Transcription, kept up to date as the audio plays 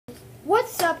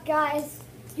What's up, guys?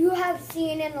 You have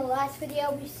seen in the last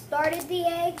video we started the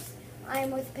eggs.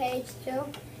 I'm with Paige too,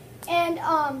 and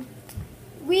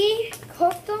we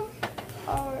cooked them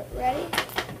already.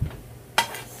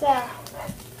 So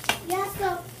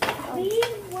We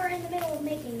were in the middle of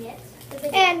making it.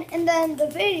 and then the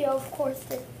video, of course,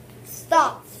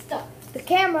 stopped. The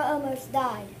camera almost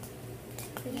died.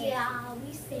 Yeah,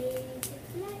 we saved it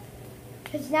tonight.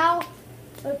 Cause now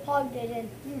we plugged it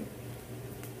in.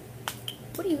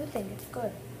 What do you think? It's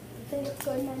good. You think it's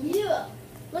good, man? Yeah.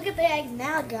 Look at the eggs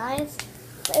now, guys.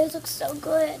 Those look so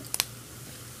good.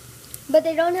 But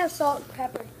they don't have salt and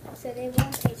pepper, so they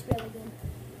won't taste really good.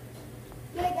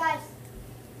 Okay, guys.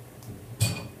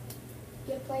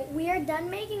 Get a plate. We are done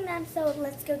making them, so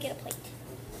let's go get a plate.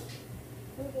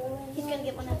 He's gonna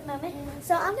get one at the moment.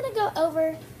 So I'm gonna go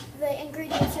over the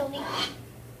ingredients you'll need.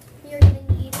 You're gonna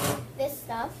need this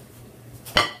stuff.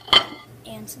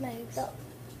 And some eggs. So,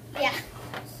 yeah.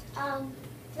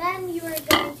 Then you are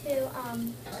going to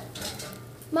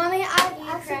Mommy, I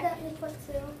accidentally put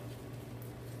two.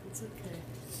 It's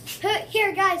okay.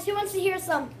 Here, guys. Who wants to hear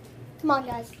some? Come on,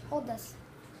 guys. Hold this.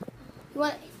 You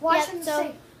want Watch yeah, in the so,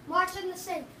 sink. Watch in the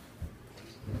sink.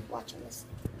 Watch in the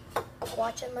sink.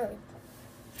 Watch it move.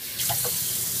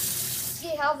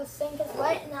 See how the sink is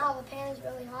wet and how the pan is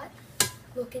really hot?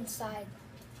 Look inside.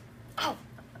 Ow.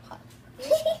 Hot.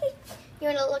 You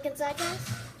want to look inside, guys?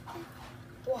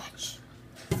 Watch.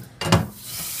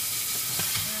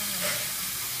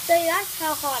 So that's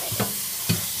how hot it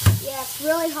is. Yeah, it's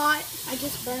really hot. I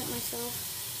just burnt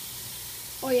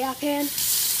myself. Oh yeah, pan.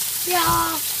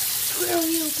 Yeah. Screw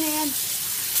you, pan.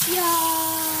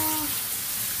 Yeah.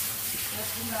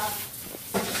 That's enough.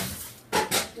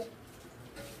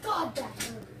 God, that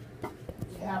hurt.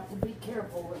 You have to be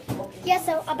careful with cooking. Yeah,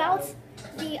 so about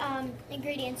the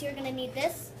ingredients, you're going to need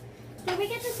this. Did we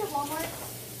get this at Walmart?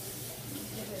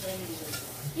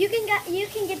 You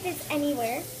can get this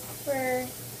anywhere for a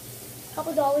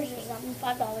couple dollars or something,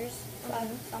 $5.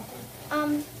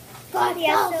 Something.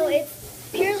 Yeah, so it's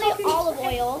purely olive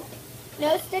oil,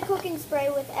 no stick cooking spray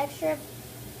with extra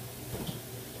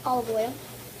olive oil.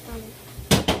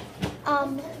 Put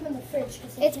them in the fridge.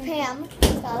 It's Pam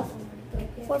stuff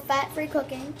for fat-free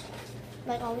cooking,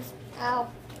 like always. Ow.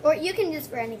 Or you can use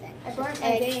for anything. I burnt my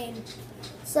Egg. vein.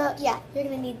 So yeah, you're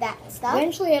gonna need that stuff.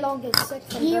 Eventually, I don't get sick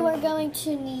from You are burning. going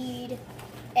to need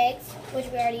eggs, which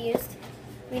we already used.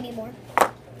 We need more.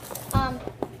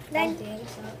 Then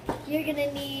you're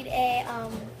gonna need a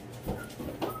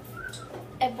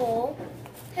bowl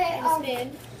Hey, and a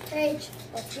spoon. Paige,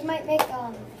 we might make fire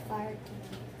tonight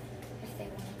if they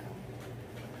want to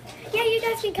come. Yeah, you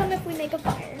guys can come if we make a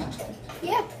fire.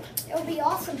 Yeah, it would be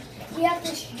awesome. We have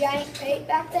this giant crate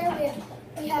back there.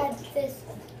 We had this,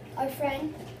 our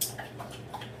friend.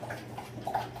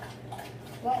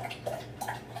 What?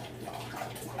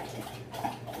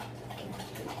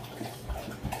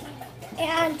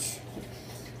 And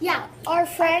yeah, our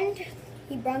friend,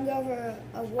 he brought over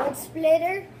a wood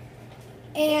splitter,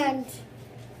 and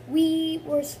we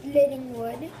were splitting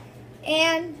wood,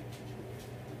 and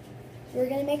we're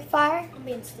gonna make a fire. I'm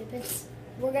being stupid.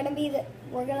 We're gonna be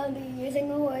using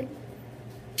the wood,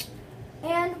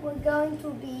 and we're going to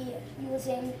be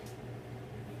using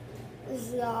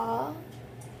the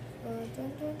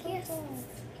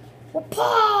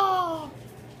Whoopah!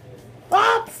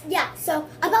 Whoops! Yeah, so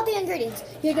about the ingredients.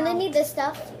 You're gonna need this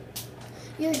stuff.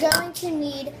 You're going to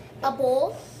need a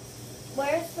bowl.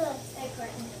 Where's the egg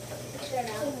carton?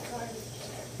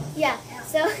 Yeah,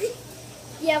 so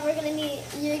yeah, you're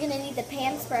gonna need the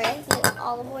pan spray, the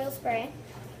olive oil spray.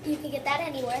 You can get that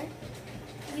anywhere.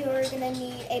 You're gonna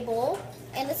need a bowl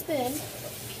and a spoon,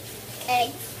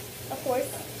 eggs, of course,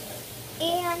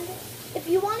 and if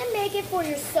you want to make it for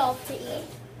yourself to eat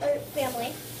or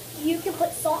family, you can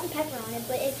put salt and pepper on it.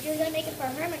 But if you're gonna make it for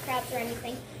hermit crabs or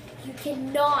anything, you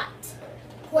cannot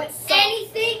Put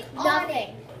anything on nothing.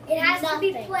 it. It has to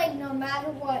be Nothing. plain no matter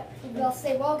what. They'll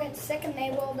say we'll get sick and they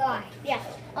will die. Yeah.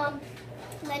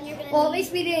 Then you're gonna Well, at need,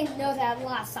 least we didn't know that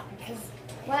last time, because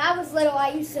when I was little, I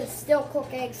used to still cook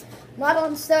eggs, not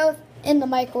on the stove, in the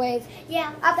microwave.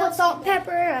 yeah. I put that's- salt and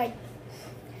pepper.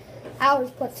 I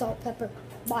always put salt and pepper.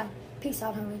 Bye. Peace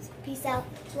out, homies. Peace out.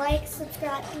 Like,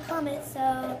 subscribe, and comment.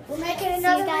 So We're making see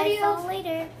another you guys video. all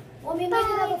later. We'll be making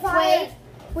Bye. another fire. Wait,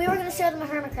 we were gonna show them the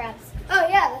hermit crabs. Oh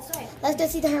yeah, that's right. Let's go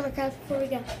see the hermit crabs before we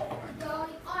go. We're going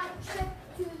on a trip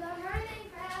to the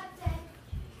hermit crab tank.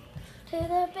 To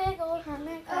the big old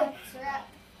hermit crab. Oh, crap.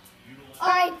 All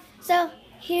right. So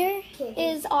here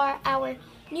Okay. is our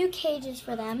new cages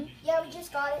for them. Yeah, we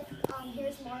just got it.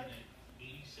 Here's Mark.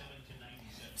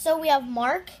 So we have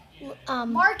Mark.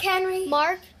 Mark Henry.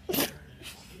 Mark.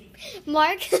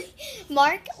 Mark,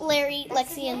 Larry,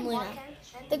 Lexi, and Luna.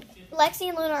 Lexi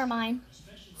and Luna are mine.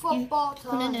 Football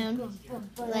Luna time. known.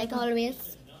 Like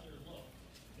always.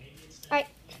 Alright.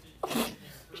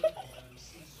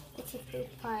 It's a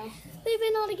big pile. They've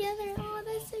been all together. Oh,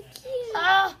 that's so cute.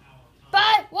 Ah!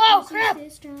 Bye! Whoa, crap! So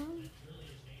strong.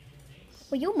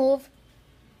 Will you move?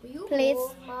 Will you Please.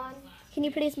 move, man? Can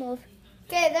you please move?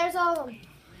 Okay, there's all of them.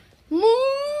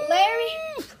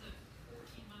 Move!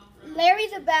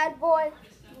 Larry's a bad boy.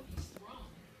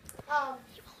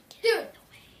 Dude.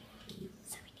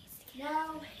 So he needs to get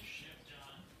No.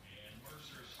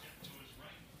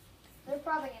 They're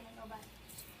probably gonna go back.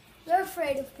 They're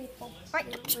afraid of people.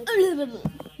 Alright.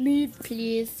 Move,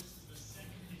 please.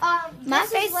 My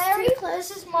This face is is Larry. too close.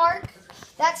 This is Mark.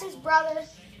 That's his brother.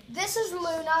 This is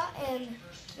Luna, and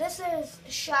this is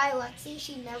Shy Lexi.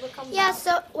 She never comes Yeah, out.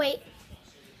 so, wait.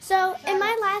 So, in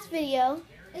my last video,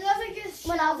 It doesn't get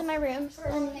when I was in my room, For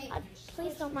and me.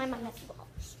 please don't mind my messy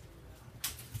balls.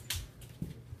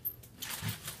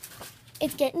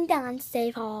 It's getting done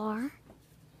so far.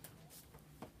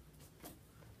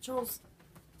 Jules,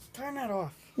 turn that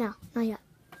off. No, not yet.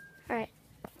 Alright.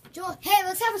 Joel, hey,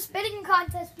 let's have a spitting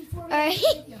contest before we Alright.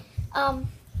 end the video.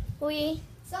 We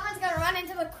Someone's gonna run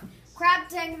into the crab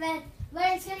tank, and then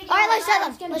Larry's gonna get Alright, let's show Larry's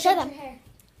them. gonna Let's show pinch them. your hair.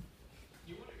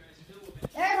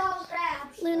 There's all the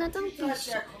crabs. Luna, don't be Touch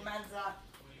that, Clemenza.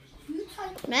 You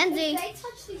touch, Menzie. If they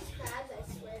touch these crabs,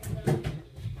 I swear to them.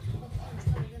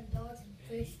 Them dogs and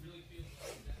fish.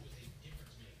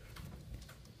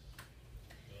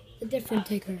 A different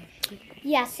taker.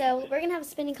 Yeah, so we're gonna have a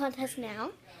spinning contest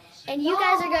now. And you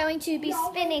guys are going to be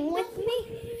spinning with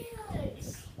me.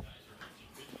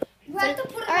 You have to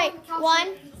put it Alright, on the couch.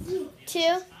 1,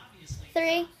 2,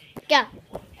 3, go.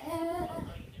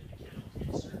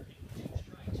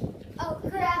 Oh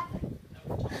crap.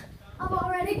 I'm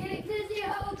already getting dizzy.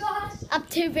 Oh god. I'm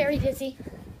too very dizzy.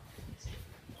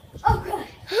 Oh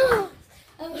god.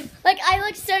 Like I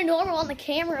look so normal on the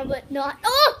camera, but not.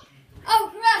 Oh!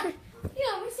 Oh crap. You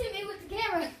almost hit me with the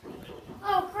camera.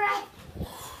 Oh crap.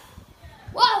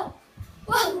 Whoa.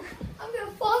 Whoa. I'm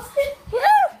gonna fall asleep. Woo!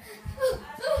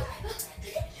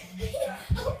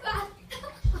 Oh god.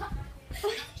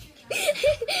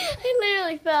 I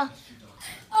literally fell.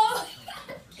 Oh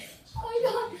god. Oh my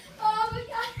god. Oh my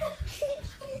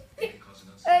god.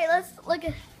 All right, let's look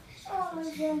at. Oh my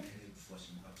god.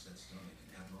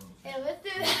 Yeah, let's do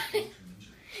that.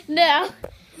 No,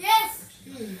 Yes.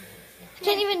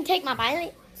 can't even take my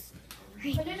bite.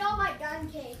 Put it on my gun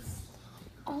case.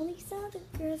 All these other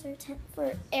girls are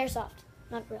for airsoft,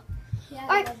 not real. Yeah. All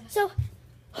right, so.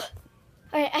 All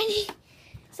right, I need.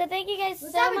 So thank you guys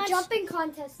Let's so have much. a jumping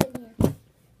contest in here.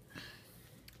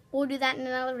 We'll do that in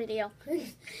another video. Put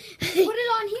it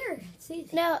on here. See.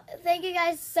 No, thank you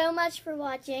guys so much for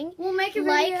watching. We'll make a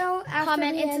Like, video after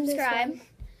comment, we and end this subscribe. one.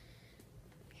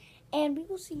 And we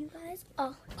will see you guys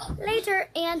later.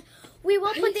 And we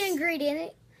will put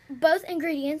the both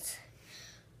ingredients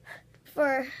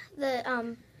for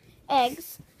the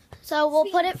eggs. So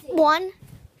we'll put it one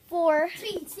for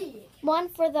the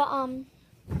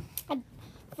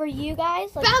for you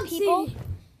guys, like Bouncy. people,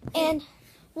 and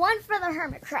one for the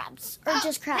hermit crabs or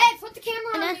just crabs. Hey, put the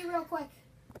camera And on then- me real quick.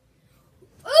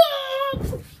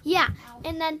 Yeah,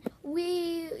 and then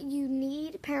you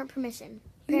need parent permission.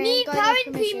 You need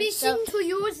guardian parent permission So- to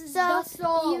use So the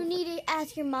song. you need to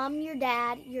ask your mom, your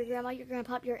dad, your grandma, your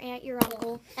grandpa, your aunt, your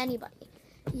uncle, anybody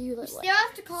you live with. Still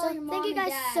have to call So your mom thank you and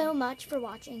guys dad. so much for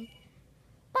watching.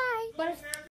 Bye. But if